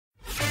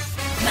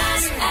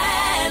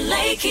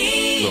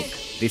Cheeky. Look,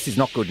 this is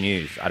not good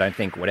news, I don't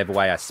think, whatever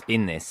way I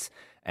spin this.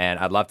 And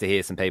I'd love to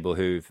hear some people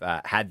who've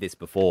had this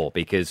before,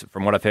 because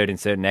from what I've heard in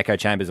certain echo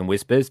chambers and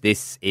whispers,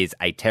 this is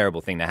a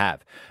terrible thing to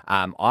have.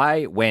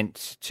 I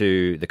went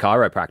to the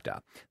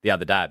chiropractor the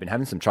other day. I've been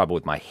having some trouble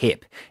with my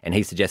hip, and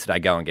he suggested I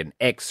go and get an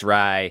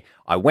X-ray.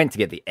 I went to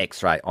get the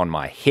X-ray on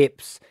my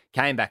hips,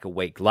 came back a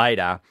week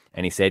later,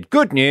 and he said,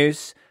 good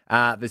news,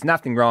 there's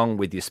nothing wrong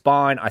with your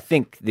spine. I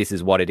think this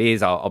is what it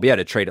is. I'll be able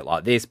to treat it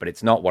like this, but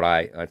it's not what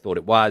I thought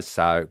it was.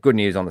 So good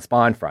news on the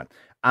spine front.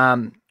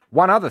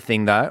 One other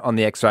thing, though, on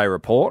the X-ray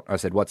report, I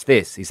said, what's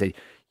this? He said,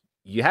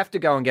 you have to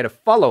go and get a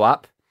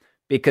follow-up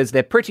because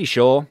they're pretty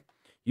sure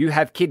you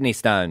have kidney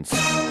stones.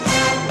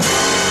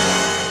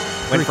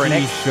 Went for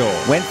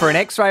an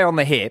X-ray on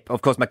the hip.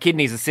 Of course, my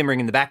kidneys are simmering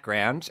in the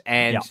background,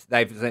 and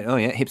they've said, oh,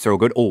 yeah, hips are all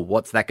good. Oh,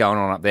 what's that going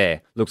on up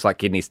there? Looks like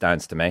kidney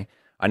stones to me.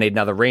 I need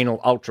another renal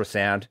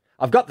ultrasound.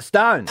 I've got the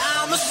stones.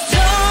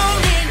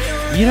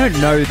 You don't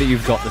know that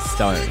you've got the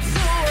stones.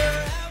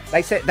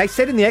 They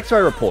said in the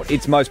X-ray report,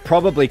 it's most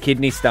probably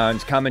kidney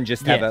stones. Come and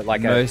just have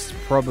most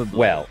probably.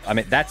 Well, I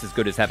mean, that's as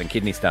good as having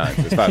kidney stones,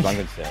 as far as I'm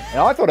concerned. And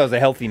I thought I was a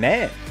healthy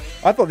man.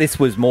 I thought this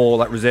was more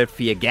like reserved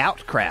for your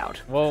gout crowd.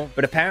 Well,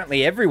 but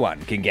apparently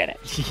everyone can get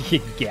it.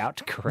 Your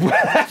gout crowd.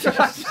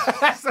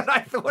 That's what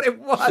I thought it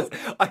was.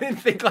 I didn't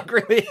think like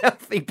really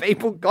healthy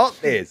people got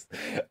this.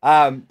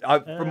 And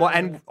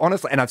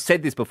honestly, and I've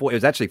said this before, it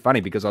was actually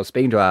funny because I was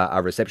speaking to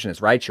our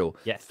receptionist, Rachel,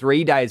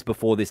 3 days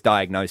before this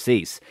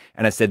diagnosis,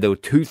 and I said there were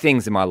two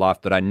things in my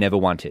life that I never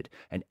wanted,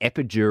 an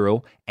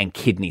epidural and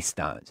kidney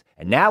stones.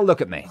 And now look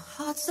at me.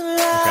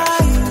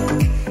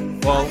 Okay.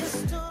 Well,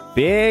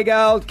 big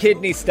old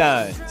kidney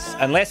stones.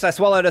 Unless I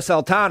swallowed a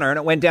sultana and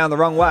it went down the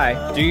wrong way.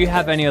 Do you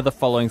have any of the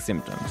following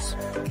symptoms?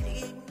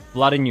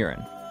 Blood in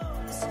urine.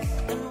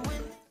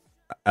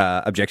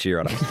 Objection, Your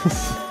Honour.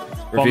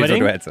 Vomiting? Refusal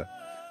to answer.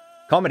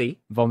 Comedy?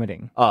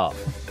 Vomiting. Oh,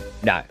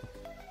 no.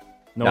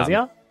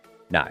 Nausea?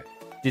 No.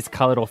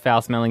 Discoloured or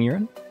foul-smelling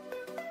urine?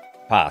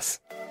 Pass.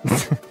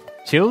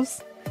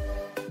 Chills?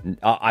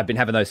 I've been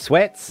having those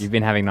sweats. You've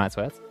been having night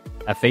sweats?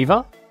 A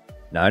fever?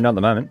 No, not at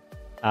the moment.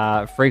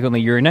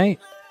 Frequently urinate?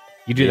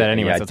 You do that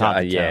anyway, so it's hard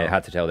to tell. Yeah,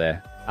 hard to tell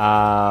there.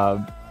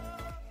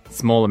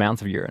 Small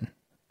amounts of urine.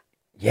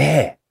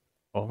 Yeah.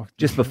 Oh,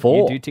 just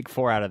before. You do tick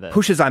 4 out of those.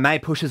 Push as I may,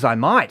 push as I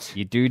might.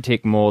 You do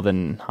tick more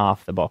than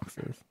half the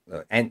boxes.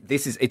 And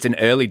it's an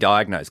early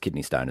diagnosed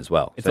kidney stone as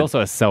well. It's also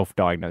a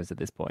self-diagnosed at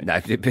this point.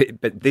 No,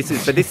 but this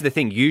is the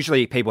thing.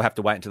 Usually people have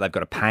to wait until they've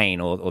got a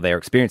pain or they're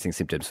experiencing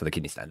symptoms for the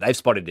kidney stone. They've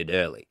spotted it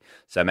early.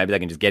 So maybe they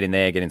can just get in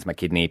there, get into my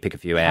kidney, pick a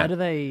few out. How do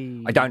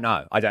they... I don't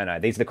know.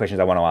 These are the questions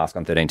I want to ask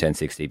on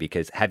 131060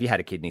 because have you had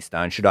a kidney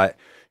stone?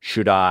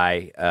 Should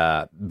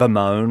I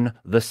bemoan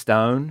the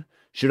stone?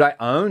 Should I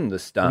own the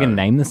stone? We can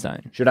name the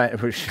stone. Should I?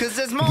 Because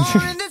there's more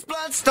in this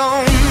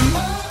bloodstone.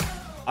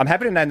 I'm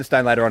happy to name the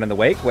stone later on in the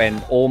week when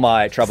all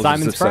my troubles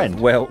Simon's have subsided.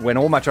 friend. Well, when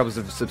all my troubles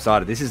have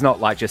subsided. This is not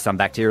like just some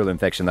bacterial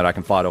infection that I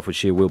can fight off with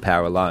sheer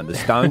willpower alone. The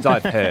stones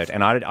I've heard,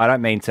 and I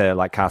don't mean to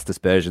like cast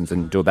aspersions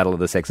and do a battle of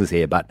the sexes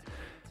here, but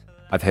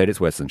I've heard it's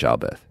worse than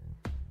childbirth.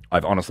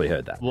 I've honestly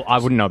heard that. Well, I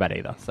wouldn't know about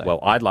either. So. Well,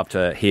 I'd love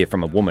to hear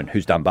from a woman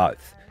who's done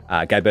both.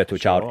 Gave birth to a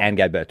child and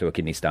gave birth to a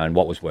kidney stone.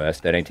 What was worse?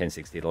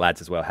 131060, the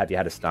lads as well. Have you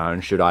had a stone?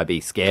 Should I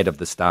be scared of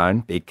the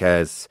stone?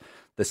 Because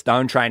the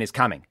stone train is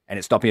coming and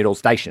it's stopping at all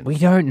stations. We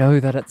don't know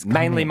that it's coming.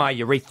 Mainly my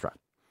urethra.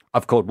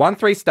 I've called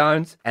 13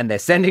 stones and they're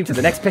sending to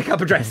the next pickup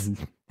address.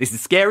 This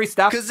is scary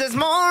stuff. Because there's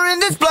more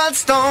in this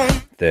bloodstone.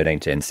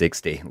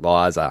 131060.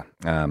 Liza,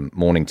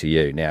 morning to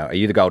you. Now, are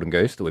you the golden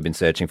goose that we've been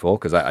searching for?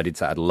 Because I did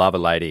say I'd love a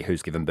lady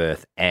who's given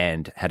birth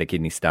and had a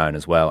kidney stone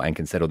as well and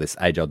can settle this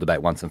age-old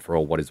debate once and for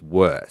all. What is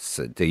worse?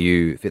 Do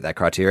you fit that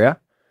criteria?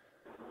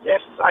 Yes,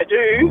 I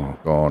do. Oh,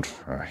 God.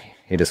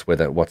 Hit us with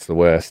it. What's the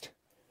worst?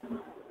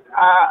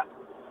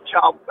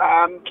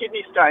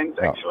 Kidney stones,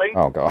 actually.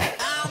 Oh, God.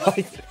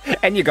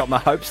 And you got my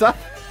hopes up?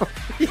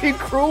 You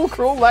cruel,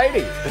 cruel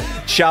lady.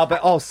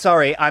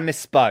 Sorry, I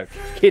misspoke.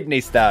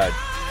 Kidney stone.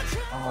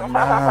 Oh,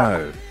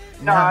 no.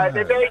 No,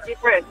 they're very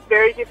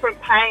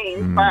different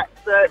pain, but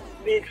the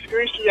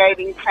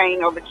excruciating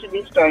pain of a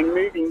kidney stone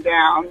moving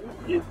down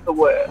is the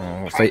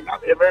worst pain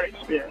I've ever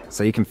experienced.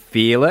 So you can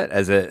feel it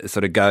as it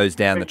sort of goes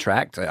down the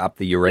tract, up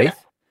the urethra?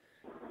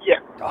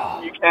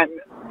 Yeah, you can.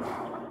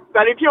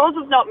 But if yours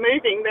is not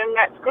moving, then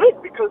that's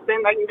good because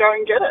then they can go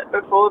and get it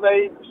before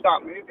they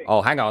start moving.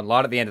 Oh, hang on.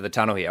 Light at the end of the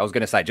tunnel here. I was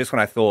going to say, just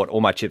when I thought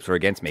all my chips were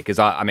against me, because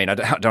I don't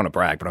want to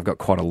brag, but I've got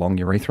quite a long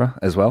urethra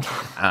as well.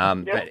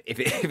 But if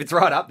it's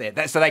right up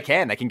there, so they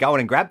can go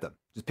in and grab them.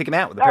 Just pick them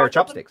out with a pair of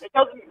chopsticks.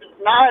 No,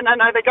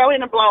 they go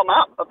in and blow them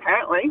up,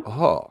 apparently.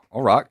 Oh,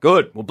 all right.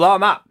 Good. We'll blow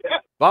them up. Yeah.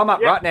 Blow them up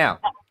right now.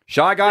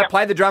 Shy guy,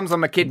 play the drums on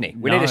my kidney.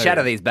 We need to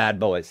shatter these bad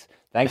boys.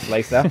 Thanks,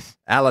 Lisa.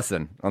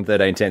 Alison on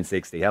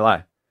 131060.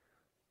 Hello.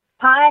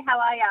 Hi, how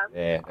are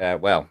you? Yeah,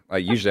 well,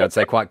 usually I'd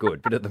say quite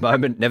good, but at the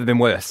moment, never been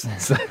worse.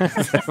 So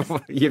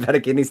you've had a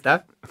kidney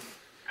stone?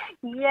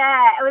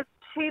 Yeah, it was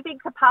too big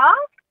to pass,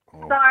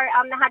 so I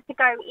had to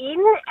go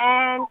in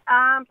and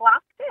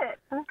blast it.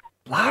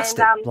 Blasted.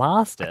 And,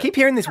 Blasted. I keep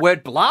hearing this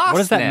word blast. What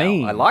does that now.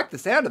 mean? I like the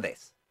sound of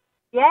this.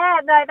 yeah,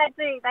 no, they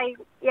do.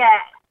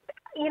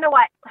 You know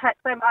why it hurts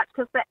so much?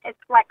 Because it's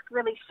like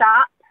really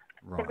sharp.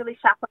 Right. They're really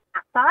sharp on the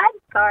outside.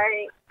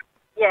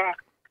 So, yeah,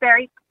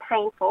 very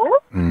painful.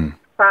 Mm.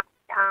 But,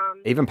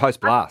 Even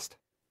post-blast.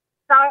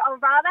 so I'd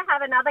rather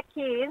have another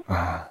kid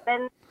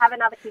than have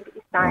another kid with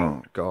this stone.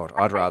 Oh God,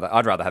 I'd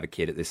rather have a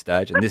kid at this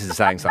stage, and this is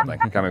saying something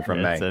coming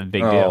from me. It's a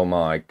big Oh deal.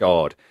 my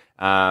God.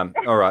 All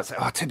right, so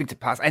too big to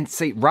pass, and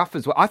see rough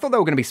as well. I thought they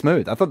were going to be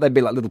smooth. I thought they'd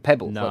be like little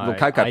pebbles, like little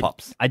cocoa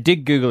pops. I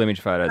did Google image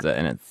photos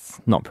and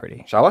it's not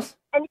pretty. Show us.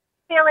 And you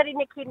feel it in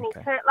your kidneys.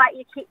 Okay. So, like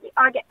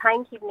I get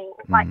pain kidneys,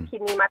 like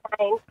kidney in my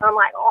pain. So I'm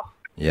like,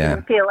 Yeah. you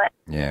can feel it.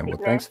 Yeah. Well,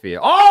 Isn't thanks it? for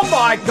your. Oh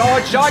my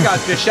God, Shy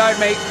Guys just showed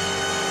me.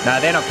 No,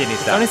 they're not kidney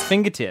It's on his stones.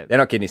 fingertip. They're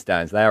not kidney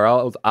stones. They are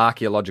old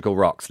archaeological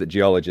rocks that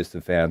geologists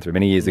have found through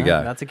many years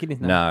ago. That's a kidney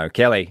stone. No,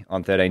 Kelly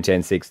on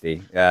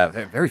 131060.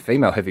 Very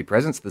female heavy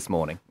presence this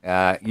morning.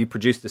 You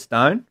produced a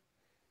stone.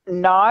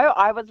 No,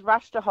 I was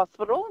rushed to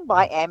hospital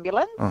by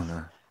ambulance.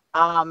 Oh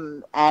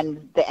no.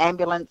 And the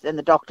ambulance and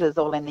the doctors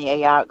all in the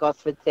ER at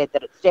Gosford said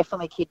that it's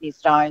definitely kidney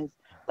stones.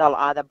 They'll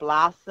either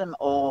blast them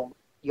or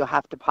you'll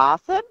have to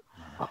pass it.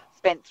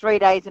 Spent 3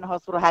 days in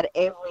hospital, had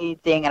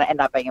everything, and it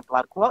ended up being a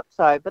blood clot.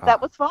 So, but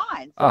that was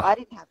fine. So I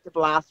didn't have to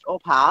blast or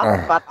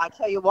pass. But I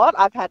tell you what,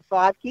 I've had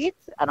 5 kids,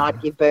 and I'd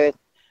give birth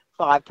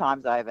 5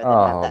 times over.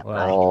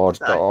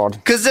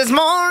 God. Cause there's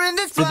more in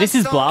this So this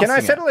is bloodstone. blasting. Can I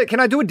it. settle it? Can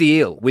I do a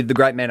deal with the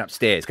great man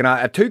upstairs? Can I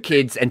have 2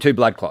 kids and 2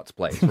 blood clots,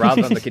 please,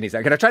 rather than the kidney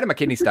stone? Can I trade in my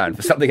kidney stone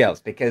for something else?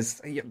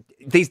 Because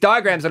these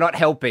diagrams are not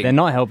helping. They're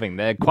not helping.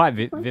 They're quite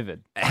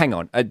vivid. Hang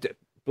on.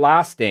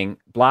 Blasting.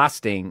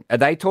 Are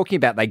they talking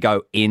about they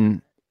go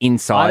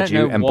inside I don't you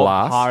know and what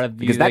blast? part of you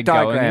Because that they're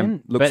going diagram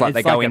in, looks but like they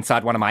it's go like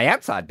inside one of my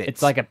outside bits.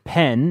 It's like a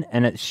pen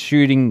and it's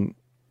shooting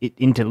it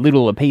into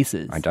littler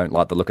pieces. I don't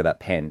like the look of that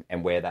pen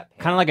and where that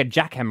pen. Kind of like a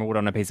jackhammer would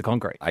on a piece of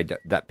concrete.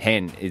 That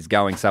pen is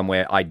going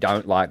somewhere I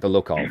don't like the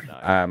look of.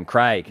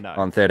 Craig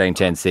on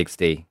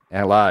 131060.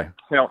 Hello.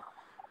 Yeah,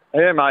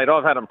 mate,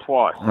 I've had them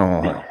twice. Oh.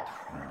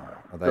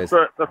 Are those...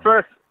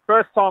 The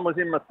first time was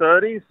in my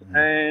 30s,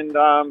 and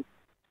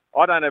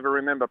I don't ever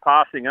remember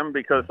passing them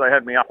because they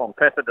had me up on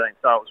pethidine,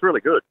 so it was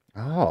really good.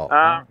 Oh,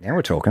 now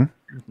we're talking.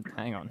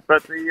 Hang on.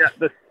 But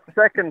the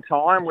second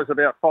time was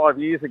about 5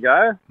 years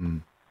ago,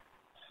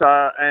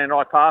 so and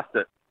I passed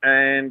it,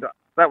 and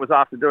that was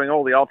after doing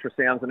all the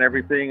ultrasounds and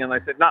everything, and they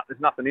said, no, there's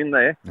nothing in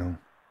there. No.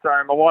 So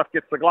my wife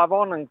gets the glove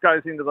on and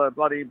goes into the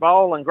bloody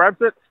bowl and grabs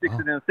it, sticks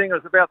it in the thing. It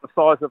was about the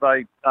size of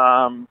a,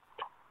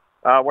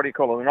 what do you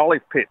call it, an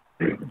olive pit.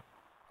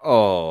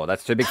 Oh,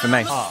 that's too big for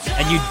me.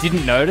 And you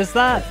didn't notice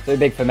that? Too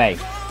big for me.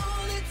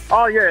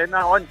 Oh, yeah,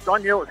 no, I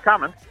knew it was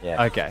coming.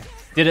 Yeah. Okay.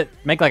 Did it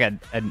make like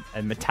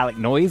a metallic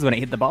noise when it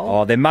hit the bowl?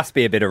 Oh, there must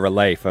be a bit of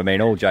relief. I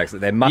mean, all jokes,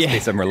 there must be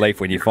some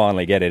relief when you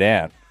finally get it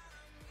out.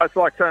 It's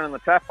like turning the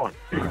tap on.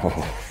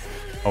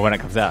 Or when it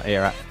comes out. Yeah,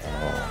 right.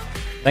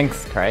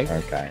 Thanks, Craig.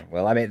 Okay.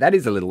 Well, I mean, that's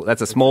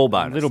a small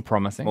bonus. A little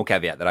promising. Small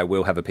caveat that I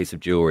will have a piece of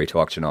jewellery to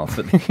auction off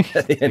at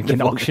the end. You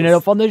can of all auction this. it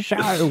off on the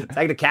show.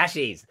 Take the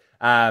cashies.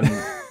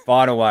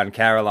 Final one,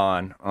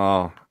 Caroline.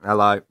 Oh,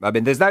 hello. I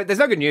mean, there's no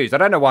good news. I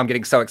don't know why I'm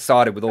getting so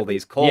excited with all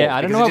these calls. Yeah,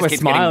 I don't know because why it we're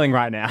just keeps getting smiling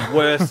right now.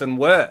 Worse and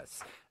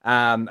worse.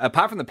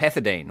 Apart from the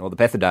pethidine or the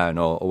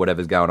pethidone or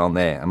whatever's going on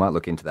there, I might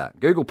look into that.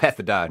 Google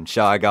pethidone,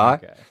 Shy Guy.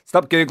 Okay.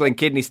 Stop Googling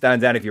kidney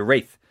stones out of your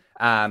wreath.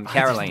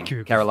 Caroline.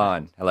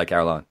 Hello,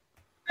 Caroline.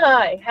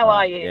 Hi, how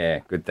are you? Yeah,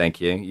 good, thank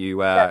you.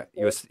 You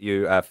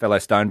fellow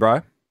stone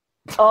bro?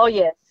 Oh,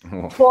 yes.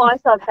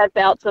 Twice I've had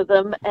bouts of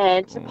them,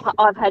 and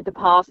I've had to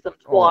pass them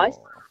twice,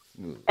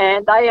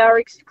 and they are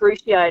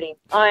excruciating.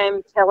 I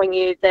am telling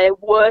you, they're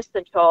worse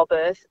than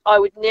childbirth. I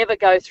would never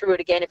go through it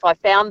again. If I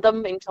found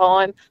them in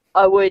time,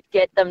 I would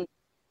get them,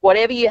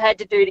 whatever you had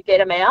to do to get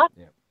them out,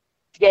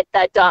 to get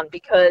that done,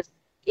 because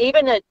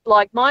even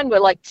like mine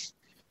were like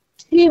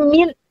 2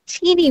 minutes.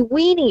 Teeny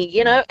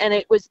weeny, and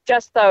it was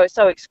just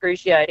so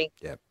excruciating.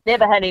 Yep.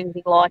 Never had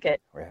anything like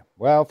it. Yeah.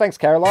 Well, thanks,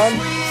 Caroline.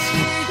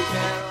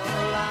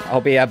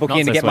 I'll be booking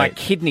in to get my sweet.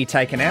 kidney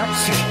taken out.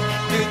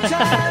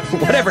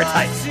 Whatever it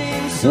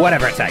takes.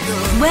 Whatever it takes.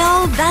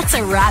 Well, that's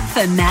a wrap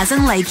for Maz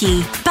and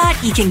Lakey. But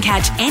you can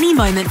catch any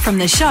moment from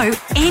the show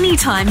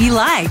anytime you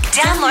like.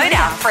 Download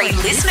our free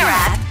listener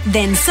app,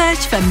 then search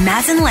for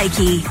Maz and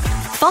Lakey.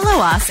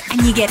 Follow us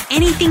and you get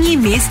anything you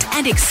missed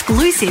and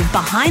exclusive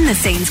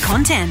behind-the-scenes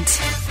content.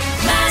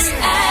 Maz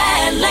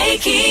and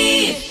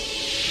Lakey.